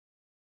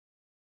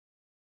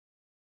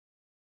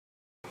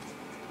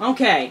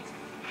Okay.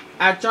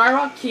 At Dry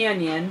Rock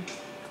Canyon.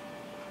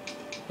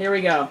 Here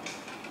we go.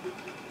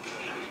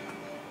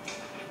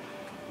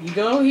 You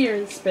go here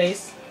in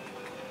space.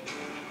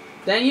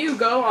 Then you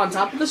go on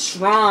top of the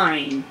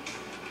shrine.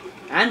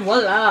 And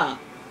voila!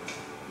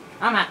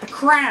 I'm at the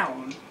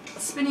crown. A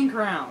spinning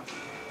crown.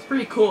 It's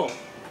pretty cool.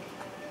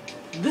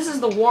 This is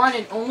the one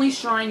and only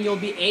shrine you'll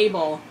be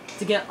able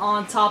to get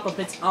on top of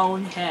its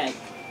own head.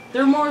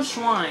 There are more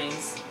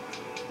shrines.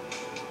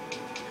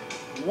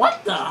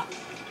 What the?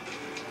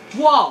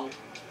 Whoa!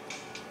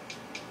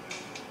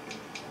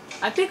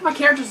 I think my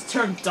character's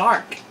turned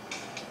dark.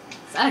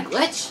 Is that a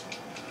glitch?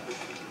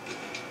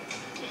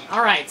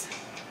 Alright.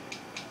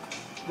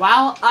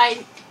 While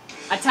I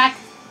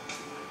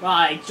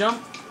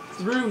jump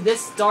through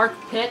this dark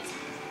pit,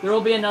 there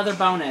will be another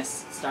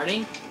bonus.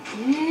 Starting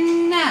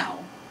now.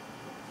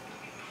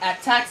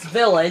 At Tax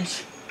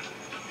Village,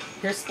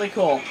 here's something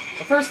cool.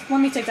 But first, let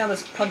me take down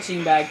this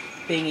punching bag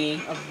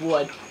thingy of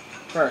wood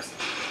first.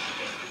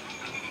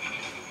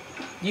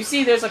 You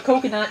see there's a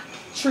coconut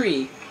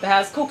tree that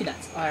has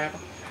coconuts.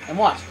 And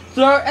watch.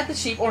 Throw it at the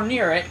sheep or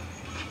near it,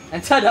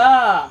 and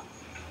ta-da!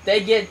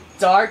 They get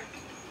dark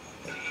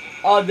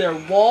on their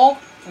wall,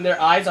 and their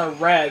eyes are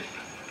red.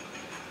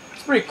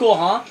 It's pretty cool,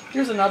 huh?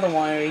 Here's another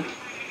one.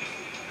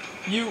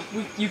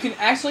 You can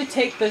actually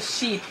take the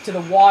sheep to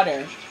the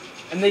water,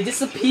 and they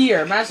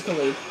disappear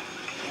magically.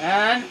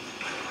 And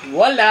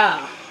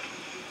voila!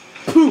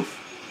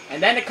 Poof!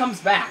 And then it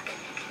comes back.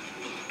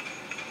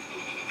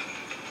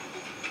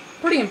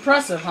 Pretty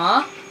impressive,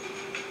 huh?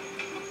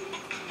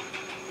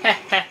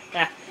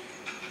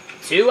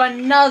 To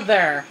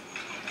another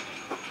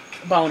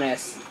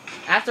bonus.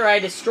 After I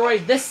destroy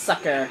this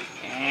sucker.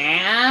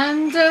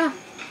 And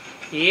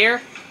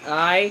here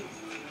I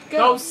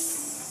go.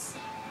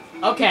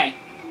 Okay.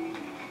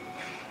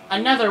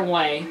 Another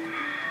way.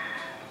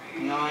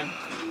 Hang on.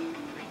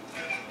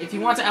 If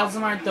you want to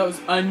outsmart those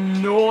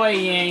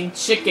annoying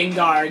chicken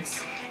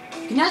guards,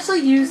 you can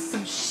actually use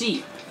some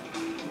sheep.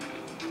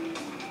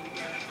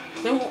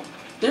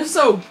 They're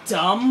so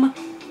dumb.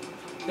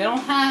 They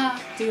don't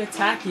have to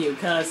attack you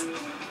because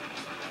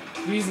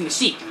you're using the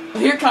sheep.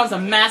 But here comes a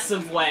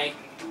massive way.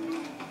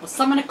 We'll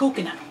summon a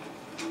coconut.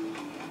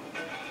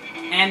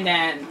 And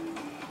then,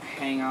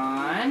 hang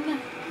on,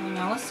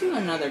 let's do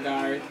another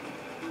guard.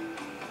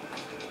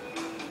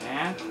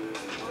 Yeah.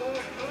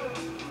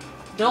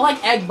 They're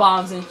like egg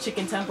bombs in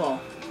Chicken Temple.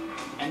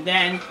 And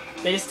then,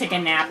 they just take a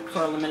nap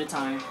for a limited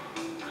time.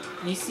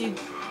 And you see,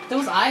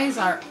 those eyes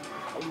are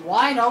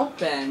wide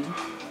open.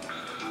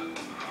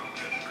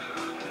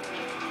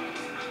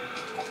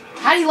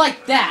 How do you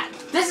like that?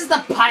 This is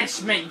the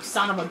punishment, you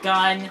son of a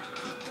gun!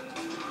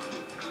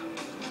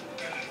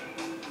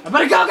 I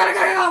better go, gotta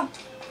go!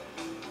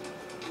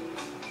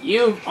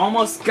 You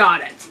almost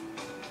got it.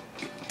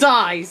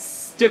 Die,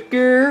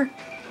 sticker!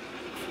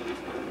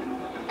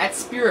 At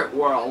Spirit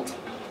World.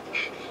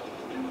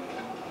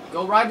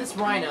 Go ride this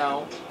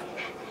rhino.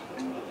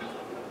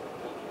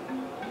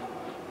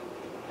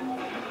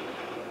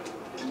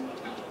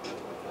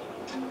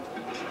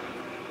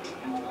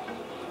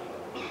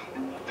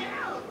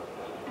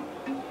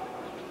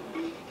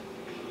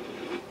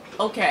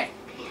 Okay.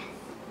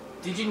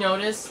 Did you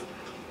notice?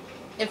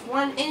 If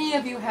any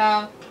of you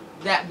have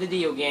that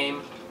video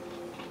game,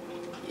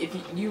 if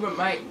you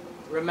might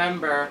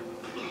remember,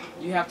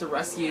 you have to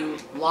rescue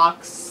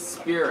Locke's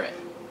spirit.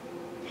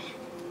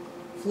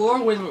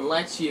 Floor wouldn't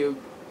let you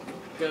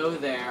go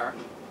there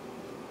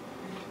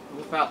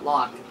without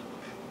Locke.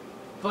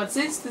 But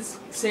since this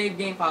save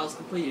game file is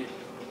completed,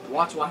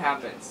 watch what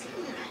happens.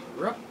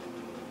 Rup.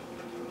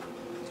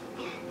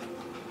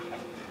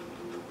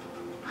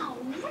 Oh,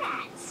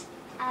 rats!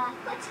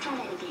 Let's try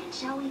that again,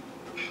 shall we?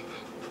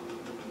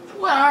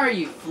 What are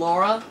you,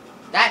 Flora?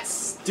 That's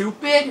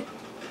stupid?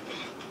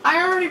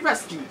 I already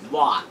rescued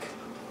Locke.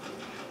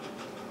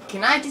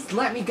 Can I just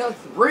let me go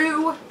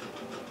through?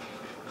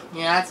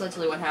 Yeah, that's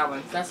literally what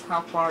happens. That's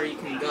how far you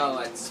can go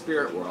at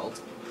Spirit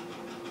World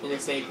in a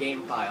save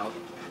game file.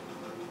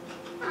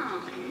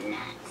 Oh,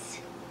 nuts.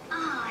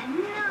 Oh,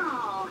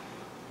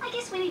 no. I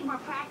guess we need more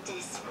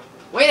practice.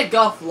 Way to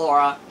go,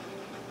 Flora.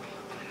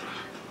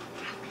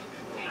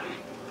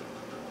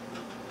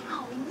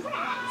 Oh,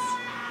 rats.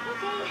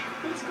 Okay,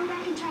 let's go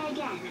back and try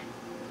again.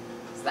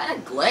 Is that a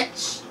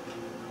glitch?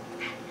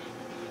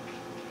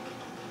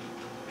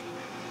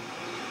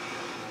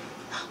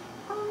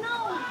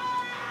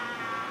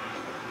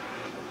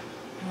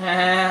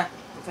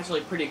 It's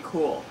actually pretty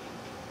cool.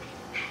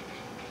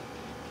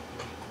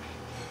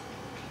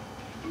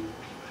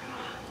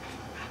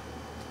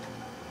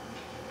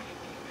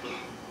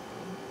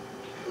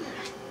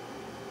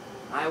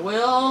 I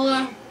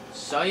will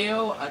show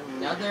you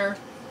another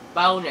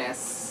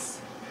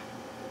bonus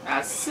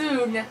as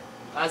soon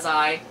as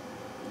I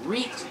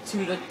reach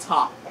to the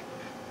top.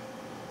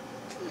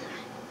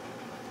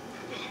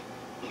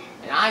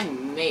 And I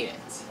made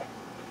it.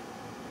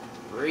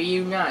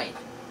 Reunite.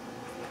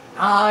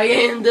 I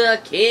am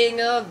the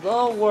king of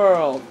the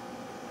world.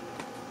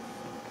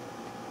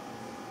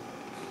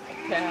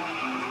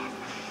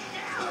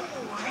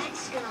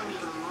 Let's go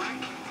even more.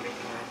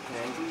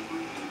 Okay.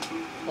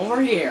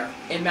 Over here,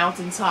 in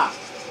Mountain Top.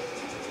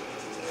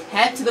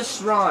 Head to the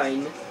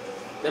shrine,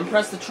 then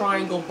press the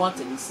triangle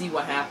button and see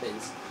what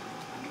happens.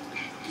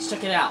 Let's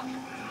check it out.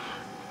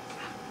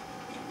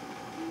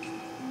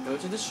 Go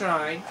to the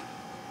shrine.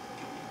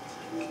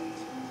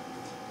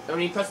 And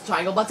when you press the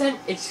triangle button,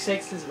 it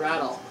shakes his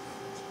rattle.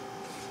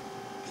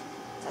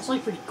 It's actually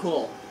pretty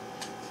cool.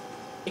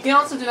 You can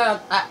also do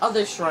that at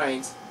other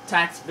shrines.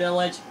 Tax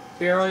Village,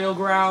 Burial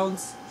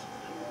Grounds,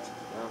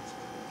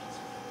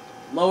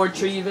 Lower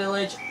Tree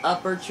Village,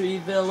 Upper Tree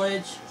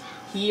Village,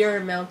 here,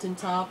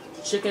 Mountaintop,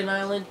 Chicken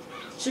Island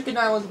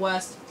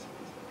West,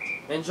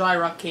 and Dry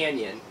Rock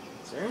Canyon.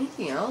 Is there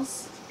anything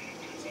else?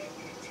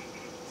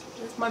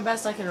 That's my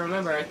best I can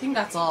remember. I think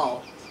that's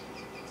all.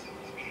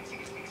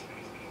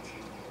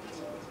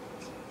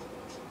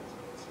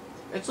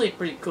 Actually,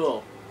 pretty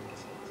cool.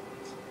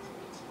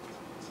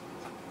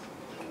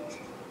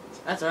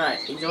 That's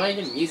alright. Enjoy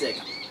the music.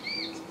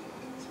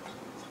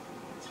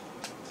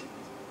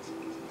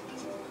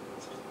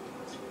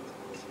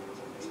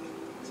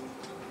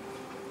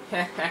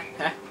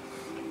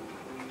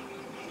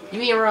 Give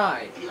me a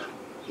ride.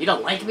 You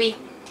don't like me?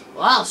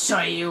 Well, I'll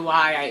show you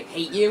why I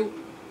hate you.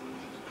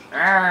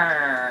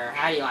 Arrgh,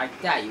 how do you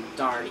like that, you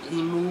darn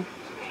emu?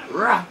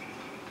 Ruh.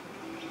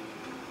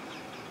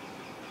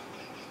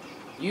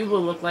 You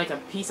will look like a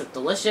piece of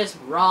delicious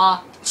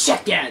raw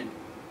chicken.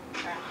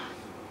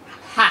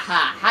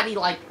 Haha, how do you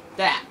like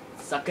that,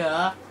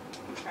 sucker?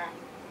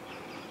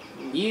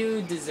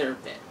 You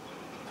deserved it.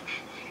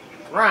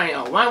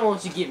 Rhino, why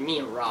won't you give me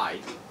a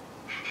ride?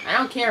 I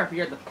don't care if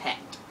you're the pet.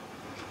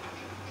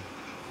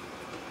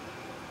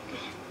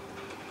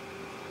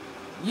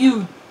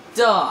 You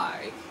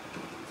die.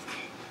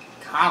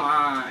 Come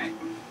on.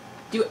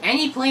 Do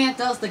any plant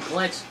does the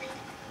glitch?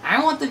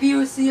 I want the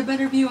viewer to see a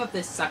better view of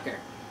this sucker.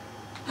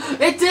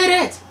 It did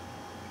it!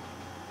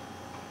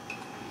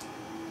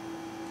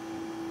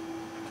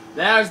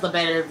 There's the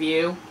better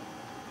view.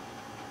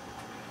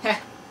 Heh.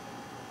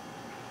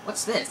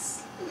 What's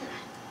this?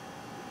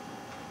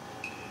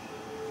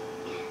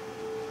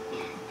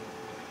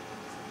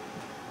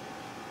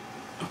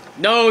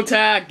 No,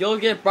 Tag! You'll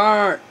get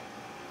burnt!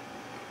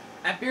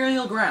 At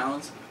Burial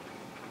Grounds,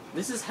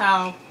 this is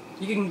how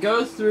you can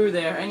go through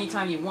there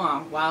anytime you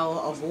want while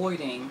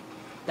avoiding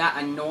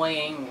that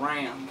annoying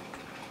ram.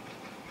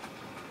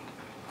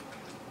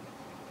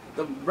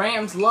 The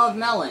rams love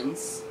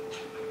melons.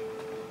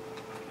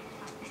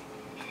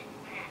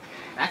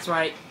 That's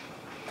right.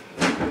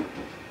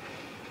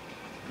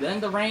 Then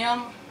the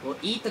ram will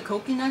eat the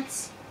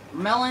coconuts,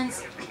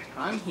 melons,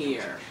 from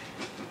here.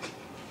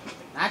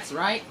 That's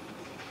right.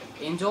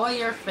 Enjoy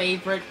your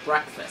favorite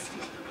breakfast,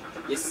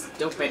 you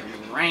stupid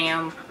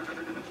ram.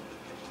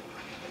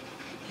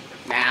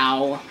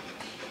 Now,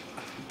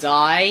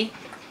 die,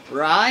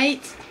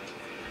 right?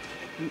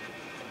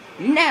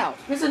 Now,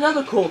 here's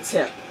another cool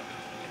tip.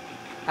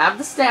 Have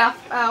the staff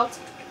out,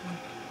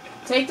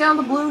 take down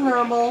the blue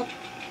normal,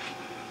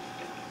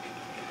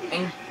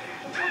 and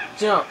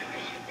jump.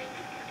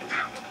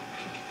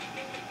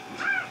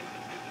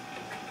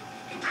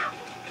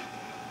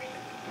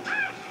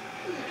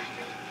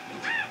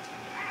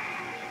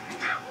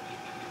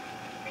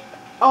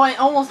 Oh, I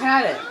almost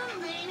had it.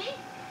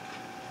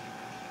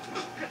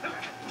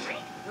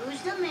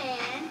 Who's the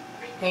man?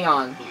 Hang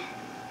on.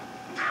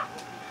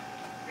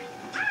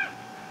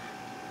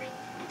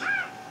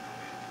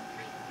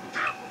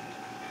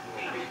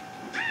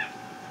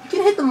 You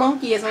can hit the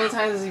monkey as many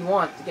times as you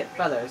want to get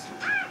feathers.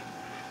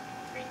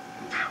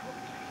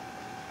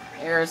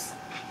 There's...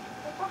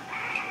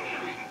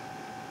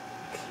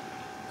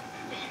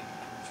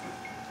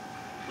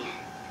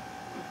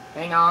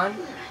 Hang on.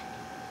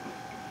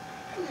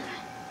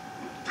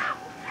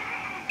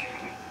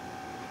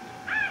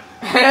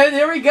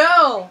 There we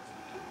go!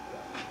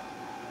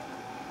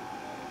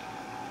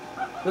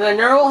 When the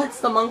Neural hits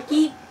the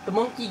monkey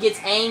gets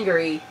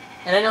angry,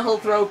 and then he'll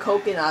throw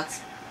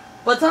coconuts.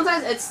 But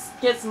sometimes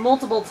it gets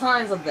multiple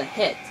times of the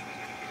hit.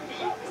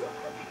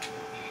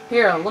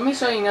 Here, let me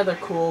show you another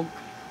cool...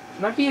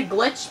 It might be a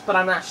glitch, but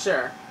I'm not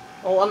sure.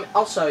 Well,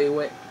 I'll show you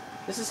it.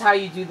 This is how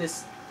you do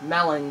this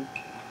melon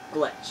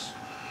glitch.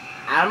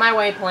 Out of my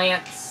way,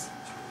 plants.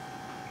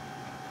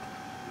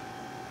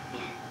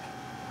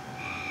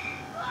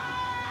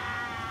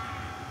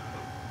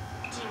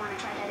 Do you want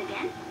to try that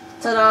again?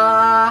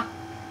 Ta-da!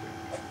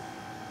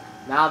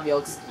 Now if you'll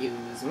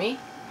excuse me,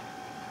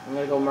 I'm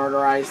gonna go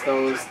murderize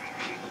those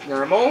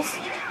nurbles.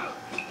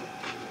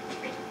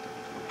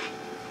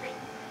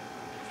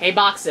 Hey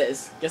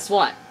boxes, guess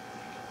what?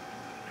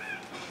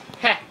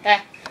 Heh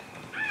heh.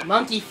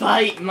 Monkey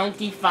fight,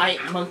 monkey fight,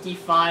 monkey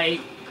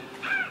fight.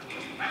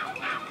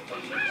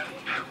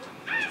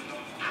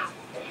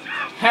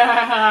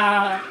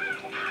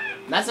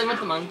 Messing with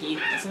the monkey,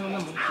 messing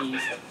with the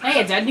monkeys.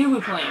 Hey, a dead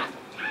Nubu plant.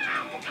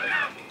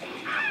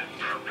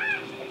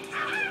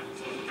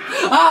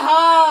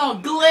 Oh,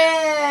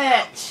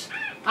 glitch!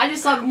 I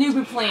just saw the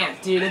Nubu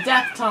plant, dude, a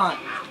death taunt.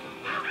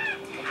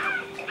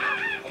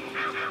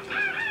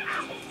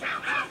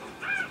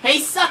 Hey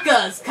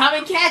suckers, come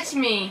and catch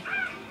me!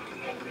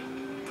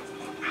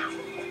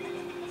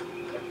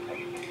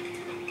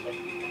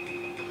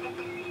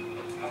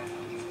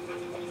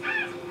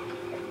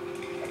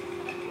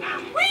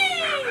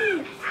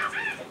 Whee!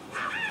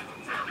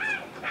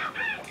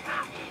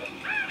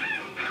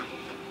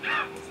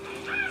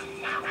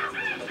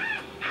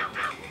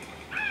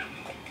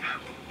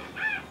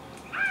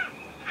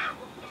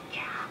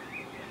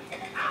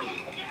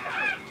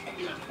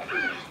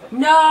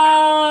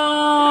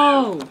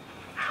 No!